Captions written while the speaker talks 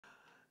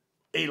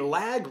A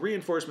lag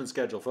reinforcement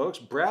schedule, folks.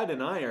 Brad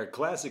and I are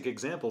classic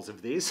examples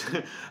of these,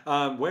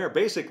 where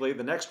basically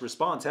the next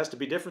response has to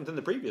be different than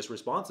the previous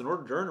response in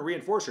order to earn a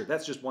reinforcer.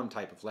 That's just one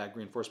type of lag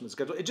reinforcement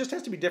schedule. It just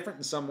has to be different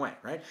in some way,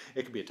 right?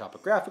 It could be a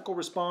topographical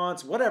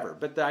response, whatever.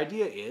 But the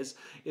idea is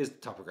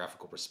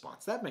topographical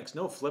response. That makes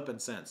no flippin'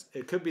 sense.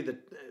 It could be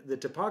the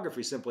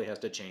topography simply has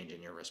to change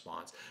in your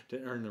response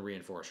to earn the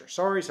reinforcer.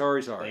 Sorry.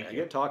 I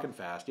get talking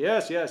fast.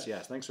 Yes.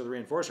 Thanks for the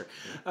reinforcer.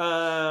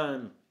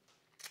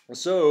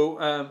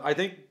 I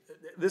think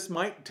this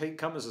might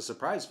come as a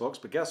surprise, folks,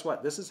 but guess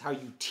what? This is how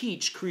you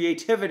teach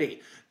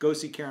creativity. Go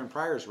see Karen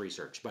Pryor's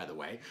research, by the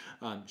way.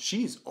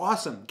 She's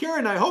awesome.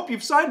 Karen, I hope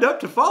you've signed up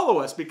to follow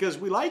us because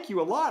we like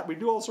you a lot. We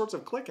do all sorts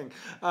of clicking.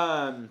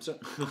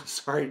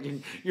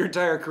 Sorry, your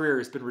entire career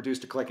has been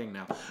reduced to clicking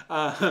now.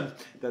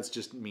 That's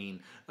just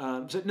mean.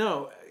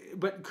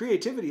 But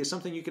creativity is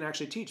something you can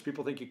actually teach.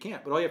 People think you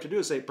can't, but all you have to do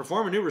is say,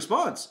 perform a new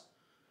response.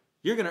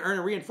 You're going to earn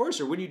a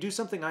reinforcer when you do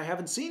something I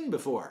haven't seen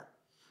before.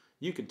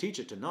 You can teach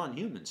it to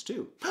non-humans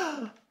too.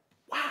 Wow,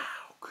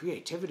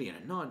 creativity in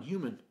a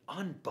non-human,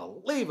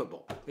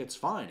 unbelievable. It's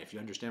fine if you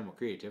understand what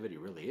creativity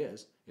really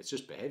is. It's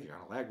just behavior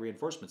on a lag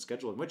reinforcement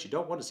schedule in which you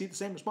don't want to see the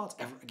same response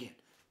ever again.